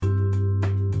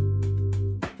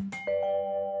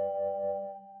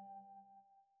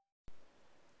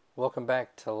Welcome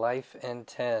back to Life in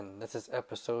 10. This is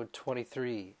episode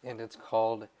 23, and it's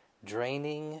called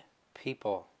Draining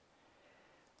People.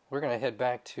 We're going to head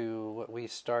back to what we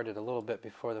started a little bit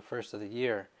before the first of the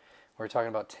year. We're talking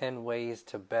about 10 ways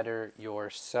to better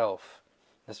yourself.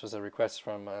 This was a request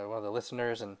from one of the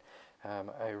listeners, and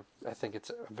I think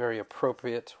it's very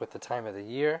appropriate with the time of the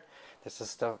year. This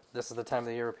is the time of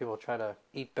the year where people try to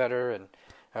eat better and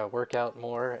work out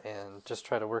more and just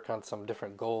try to work on some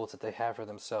different goals that they have for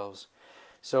themselves.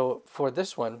 So for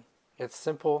this one, it's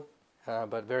simple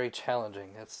but very challenging.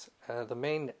 It's the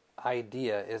main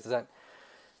idea is that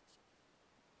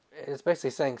it's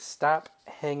basically saying stop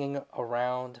hanging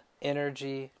around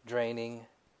energy draining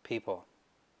people.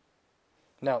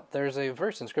 Now, there's a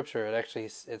verse in Scripture.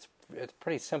 It's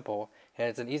pretty simple and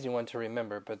it's an easy one to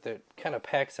remember, but it kind of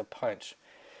packs a punch.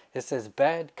 It says,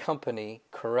 "Bad company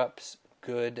corrupts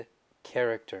good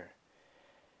character."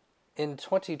 In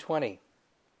 2020,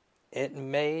 it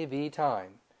may be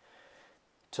time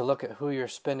to look at who you're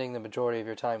spending the majority of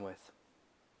your time with.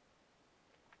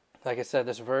 Like I said,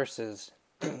 this verse is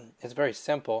it's very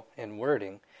simple in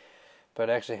wording, but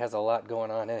it actually has a lot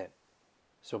going on in it.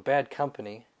 So bad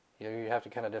company, you have to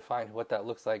kind of define what that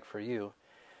looks like for you.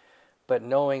 But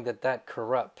knowing that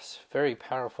corrupts, very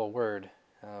powerful word,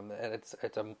 and it's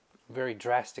a very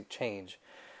drastic change.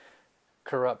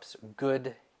 Corrupts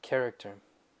good character.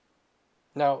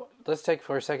 Now, let's take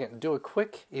for a second, do a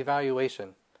quick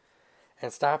evaluation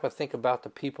and stop and think about the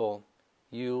people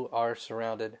you are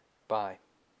surrounded by.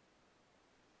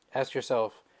 Ask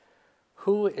yourself,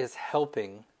 who is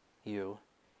helping you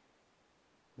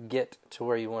get to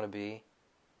where you want to be?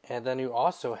 And then you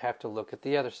also have to look at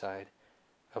the other side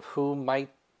of who might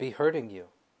be hurting you.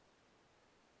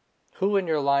 Who in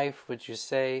your life would you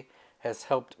say has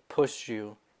helped push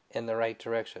you in the right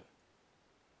direction?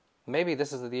 Maybe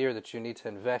this is the year that you need to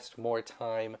invest more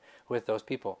time with those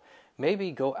people.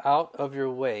 Maybe go out of your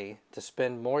way to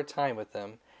spend more time with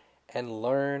them and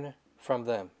learn from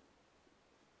them.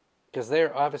 Because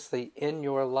they're obviously in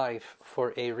your life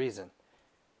for a reason.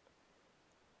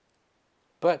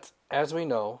 But as we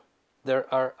know,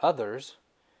 there are others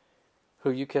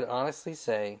who you could honestly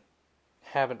say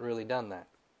haven't really done that.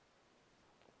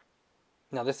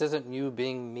 Now, this isn't you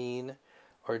being mean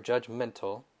or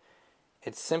judgmental.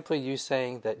 It's simply you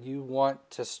saying that you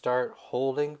want to start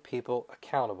holding people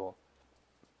accountable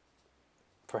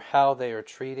for how they are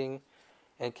treating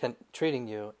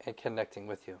you and connecting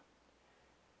with you.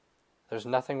 There's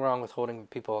nothing wrong with holding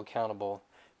people accountable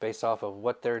based off of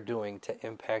what they're doing to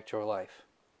impact your life.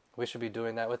 We should be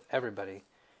doing that with everybody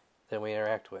that we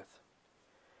interact with.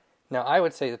 Now, I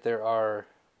would say that there are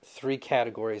 3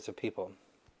 categories of people.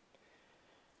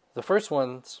 The first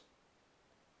ones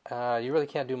you really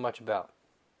can't do much about.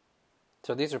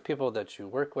 So these are people that you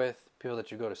work with, people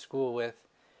that you go to school with.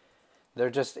 They're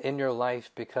just in your life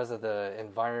because of the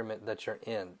environment that you're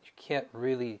in. You can't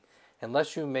really,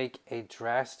 unless you make a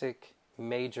drastic,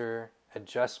 major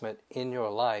adjustment in your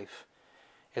life,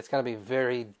 it's going to be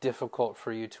very difficult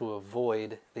for you to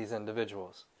avoid these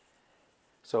individuals.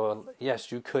 So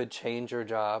yes, you could change your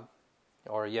job,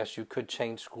 or yes, you could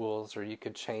change schools, or you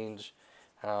could change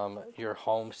your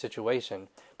home situation.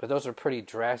 But those are pretty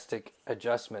drastic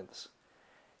adjustments.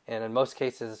 And in most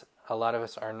cases, a lot of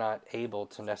us are not able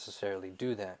to necessarily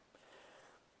do that.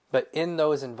 But in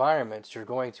those environments, you're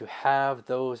going to have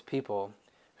those people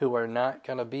who are not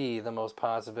going to be the most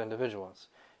positive individuals.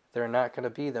 They're not going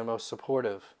to be the most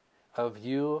supportive of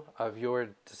you, of your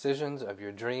decisions, of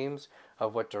your dreams,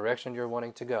 of what direction you're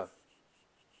wanting to go.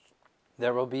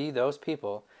 There will be those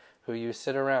people who you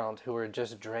sit around who are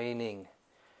just draining.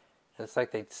 It's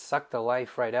like they suck the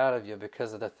life right out of you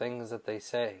because of the things that they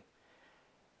say.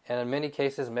 And in many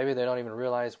cases, maybe they don't even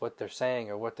realize what they're saying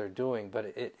or what they're doing, but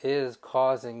it is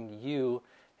causing you,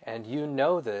 and you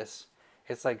know this,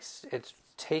 it's like it's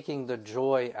taking the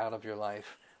joy out of your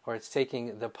life, or it's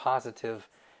taking the positive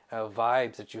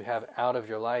vibes that you have out of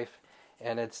your life,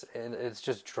 and it's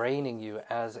just draining you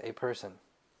as a person.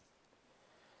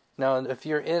 Now, if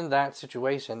you're in that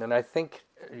situation, and I think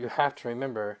you have to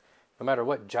remember, no matter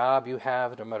what job you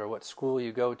have, no matter what school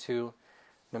you go to,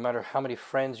 no matter how many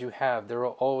friends you have, there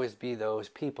will always be those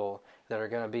people that are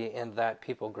going to be in that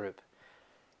people group.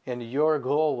 And your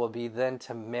goal will be then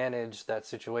to manage that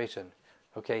situation.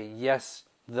 Okay, yes,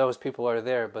 those people are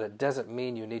there, but it doesn't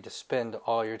mean you need to spend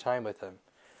all your time with them.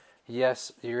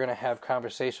 Yes, you're going to have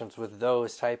conversations with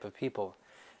those type of people,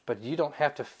 but you don't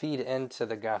have to feed into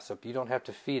the gossip. You don't have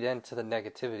to feed into the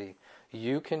negativity.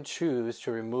 You can choose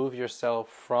to remove yourself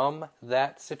from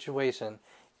that situation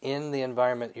in the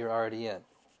environment you're already in.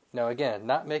 Now again,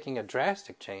 not making a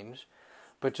drastic change,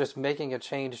 but just making a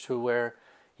change to where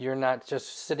you're not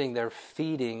just sitting there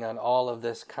feeding on all of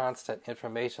this constant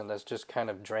information that's just kind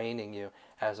of draining you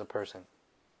as a person.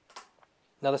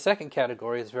 Now, the second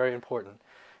category is very important,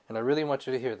 and I really want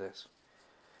you to hear this.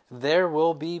 There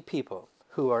will be people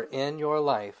who are in your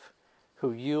life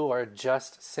who you are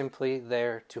just simply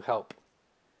there to help.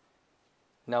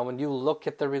 Now, when you look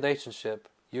at the relationship,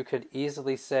 you could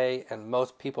easily say, and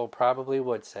most people probably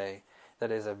would say,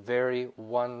 that it is a very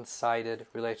one-sided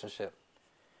relationship.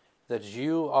 That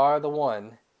you are the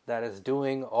one that is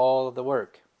doing all of the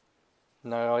work.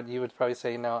 Now, you would probably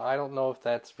say, no, I don't know if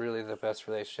that's really the best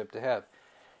relationship to have.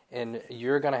 And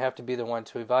you're going to have to be the one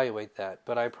to evaluate that.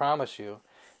 But I promise you,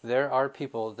 there are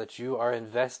people that you are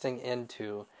investing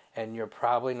into, and you're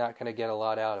probably not going to get a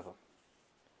lot out of them.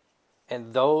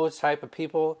 And those type of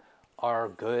people are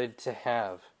good to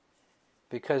have,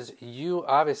 because you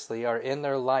obviously are in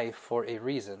their life for a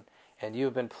reason, and you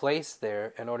have been placed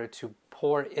there in order to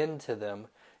pour into them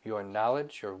your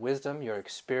knowledge, your wisdom, your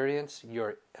experience,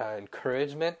 your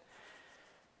encouragement.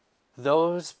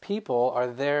 Those people are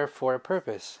there for a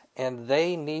purpose, and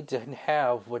they need to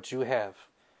have what you have.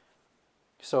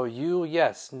 So you,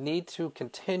 yes, need to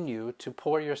continue to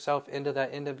pour yourself into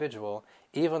that individual,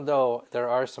 even though there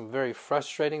are some very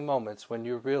frustrating moments when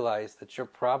you realize that you're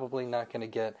probably not going to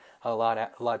get a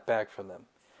lot back from them.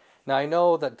 Now, I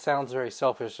know that sounds very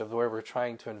selfish, of where we're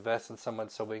trying to invest in someone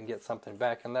so we can get something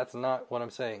back, and that's not what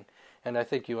I'm saying, and I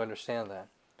think you understand that.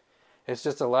 It's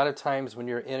just a lot of times when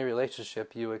you're in a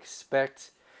relationship, you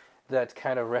expect that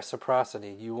kind of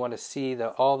reciprocity. You want to see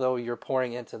that although you're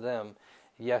pouring into them,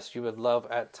 yes, you would love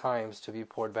at times to be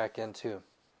poured back into.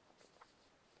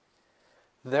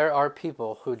 There are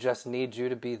people who just need you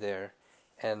to be there,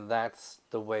 and that's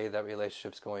the way that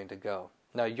relationship's going to go.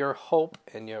 Now, your hope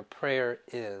and your prayer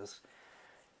is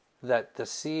that the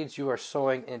seeds you are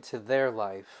sowing into their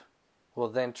life will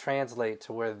then translate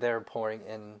to where they're pouring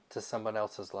into someone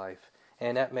else's life.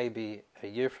 And that may be a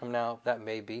year from now, that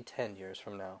may be 10 years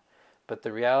from now. But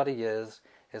the reality is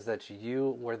that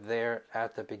you were there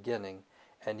at the beginning,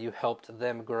 and you helped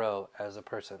them grow as a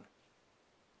person.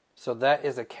 So that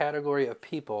is a category of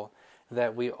people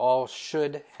that we all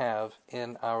should have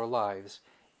in our lives,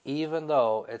 even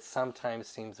though it sometimes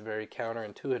seems very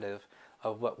counterintuitive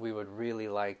of what we would really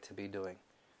like to be doing.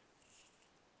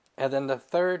 And then the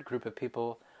third group of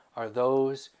people are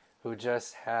those who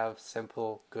just have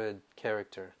simple, good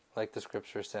character, like the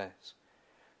scripture says.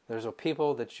 There's a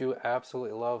people that you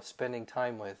absolutely love spending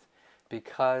time with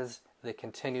because they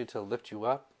continue to lift you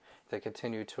up, they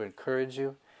continue to encourage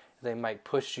you, they might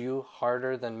push you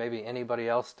harder than maybe anybody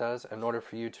else does in order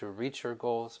for you to reach your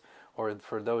goals, or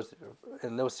for those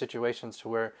in those situations to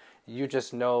where you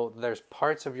just know there's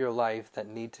parts of your life that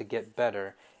need to get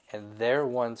better, and they're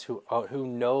ones who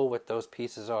know what those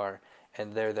pieces are,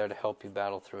 and they're there to help you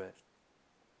battle through it.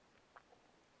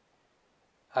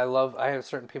 I have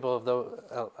certain people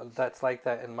that's like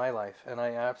that in my life, and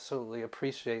I absolutely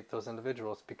appreciate those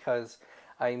individuals because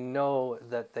I know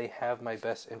that they have my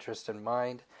best interest in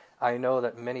mind. I know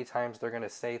that many times they're going to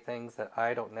say things that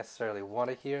I don't necessarily want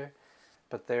to hear,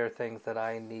 but they're things that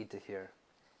I need to hear.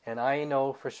 And I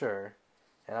know for sure,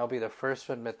 and I'll be the first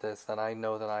to admit this, that I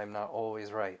know that I'm not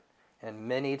always right. And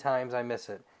many times I miss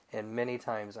it, and many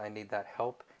times I need that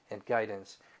help and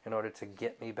guidance in order to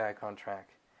get me back on track.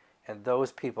 And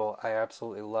those people I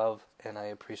absolutely love and I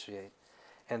appreciate.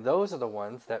 And those are the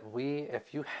ones that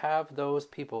if you have those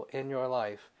people in your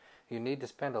life, you need to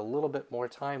spend a little bit more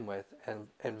time with and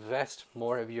invest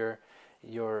more of your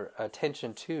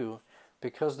attention to,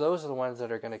 because those are the ones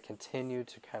that are going to continue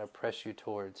to kind of press you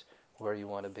towards where you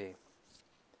want to be.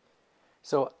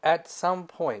 So at some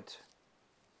point,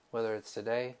 whether it's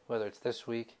today, whether it's this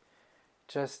week,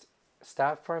 just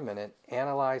stop for a minute,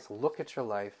 analyze, look at your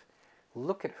life,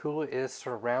 look at who is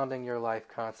surrounding your life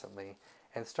constantly,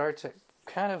 and start to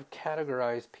kind of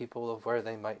categorize people of where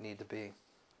they might need to be.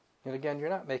 And again, you're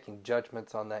not making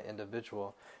judgments on that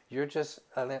individual. You're just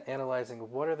analyzing,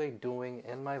 what are they doing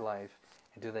in my life?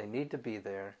 And do they need to be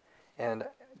there? And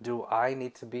do I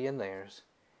need to be in theirs?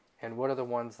 And what are the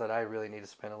ones that I really need to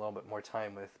spend a little bit more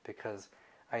time with, because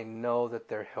I know that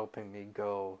they're helping me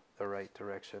go the right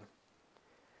direction.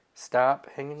 Stop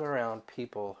hanging around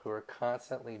people who are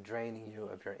constantly draining you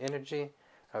of your energy,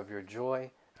 of your joy,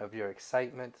 of your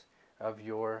excitement, of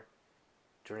your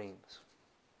dreams.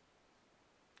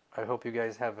 I hope you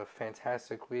guys have a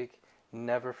fantastic week.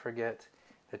 Never forget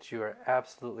that you are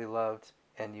absolutely loved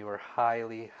and you are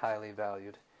highly, highly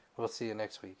valued. We'll see you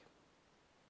next week.